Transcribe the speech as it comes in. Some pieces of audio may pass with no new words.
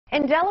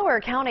In Delaware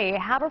County,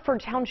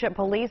 Haverford Township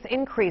Police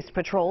increased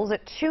patrols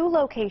at 2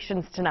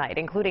 locations tonight,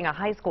 including a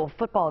high school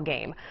football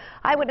game.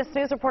 Eyewitness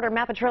News reporter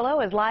Matt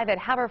Petrillo is live at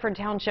Haverford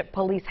Township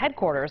Police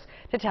headquarters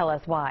to tell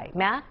us why.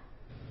 Matt?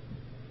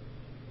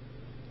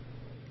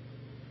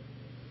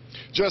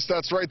 Just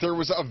that's right. There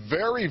was a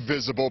very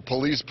visible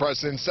police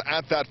presence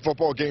at that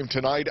football game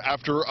tonight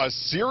after a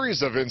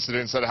series of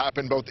incidents that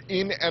happened both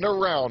in and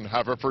around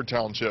Haverford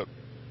Township.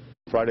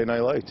 Friday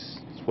Night Lights.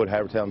 That's what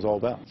Havertown's all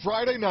about.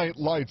 Friday night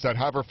lights at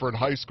Haverford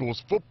High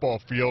School's football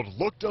field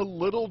looked a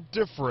little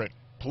different.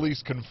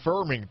 Police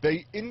confirming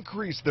they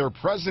increased their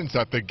presence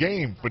at the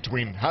game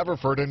between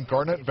Haverford and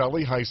Garnet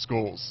Valley High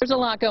Schools. There's a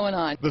lot going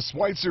on. The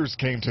Schweitzers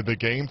came to the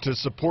game to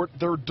support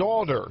their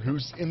daughter,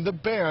 who's in the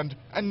band,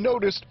 and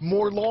noticed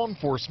more law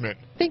enforcement.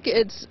 I think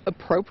it's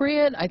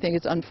appropriate. I think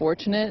it's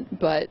unfortunate,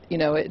 but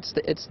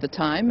it's the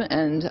time,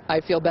 and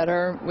I feel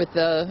better with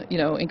the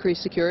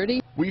increased security.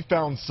 We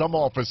found some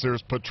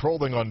officers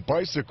patrolling on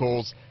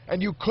bicycles,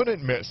 and you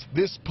couldn't miss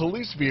this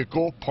police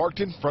vehicle parked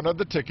in front of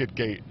the ticket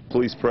gate.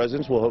 Police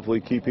presence will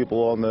hopefully keep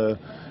people on the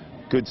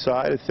good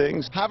side of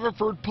things.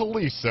 Haverford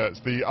Police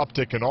says the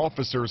uptick in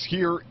officers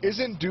here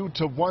isn't due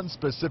to one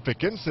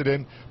specific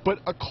incident, but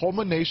a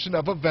culmination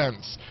of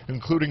events,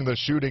 including the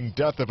shooting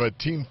death of a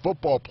teen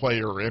football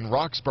player in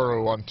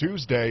Roxborough on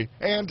Tuesday,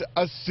 and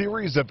a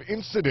series of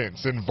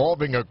incidents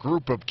involving a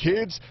group of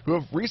kids who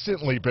have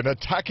recently been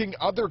attacking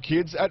other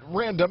kids at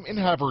random in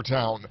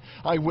Havertown.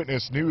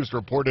 Eyewitness News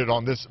reported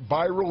on this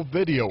viral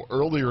video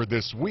earlier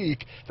this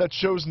week that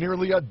shows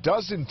nearly a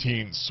dozen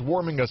teens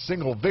swarming a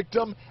single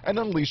victim and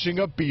unleashing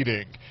a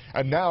beating.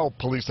 And now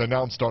police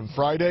announced on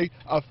Friday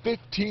a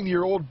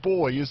 15-year-old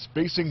boy is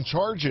facing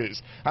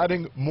charges,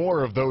 adding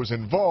more of those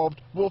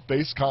involved will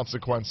face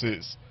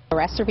consequences.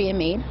 Arrests are being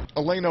made.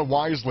 Elena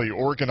Wisely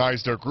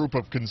organized a group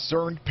of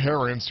concerned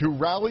parents who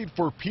rallied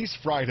for Peace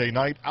Friday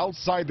night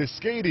outside the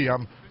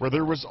stadium, where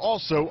there was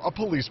also a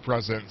police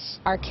presence.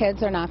 Our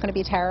kids are not going to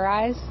be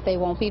terrorized. They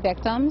won't be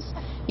victims.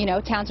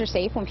 Towns are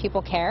safe when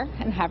people care,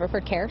 and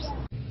Haverford cares.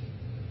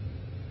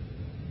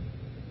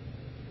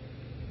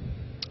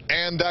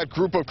 And that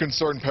group of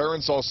concerned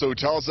parents also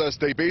tells us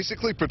they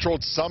basically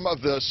patrolled some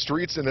of the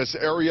streets in this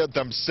area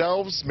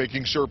themselves,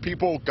 making sure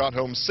people got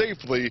home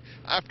safely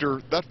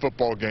after that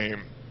football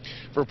game.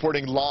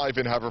 Reporting live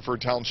in Haverford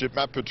Township,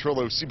 Matt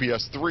Petrillo,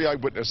 CBS 3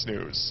 Eyewitness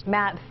News.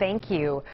 Matt, thank you.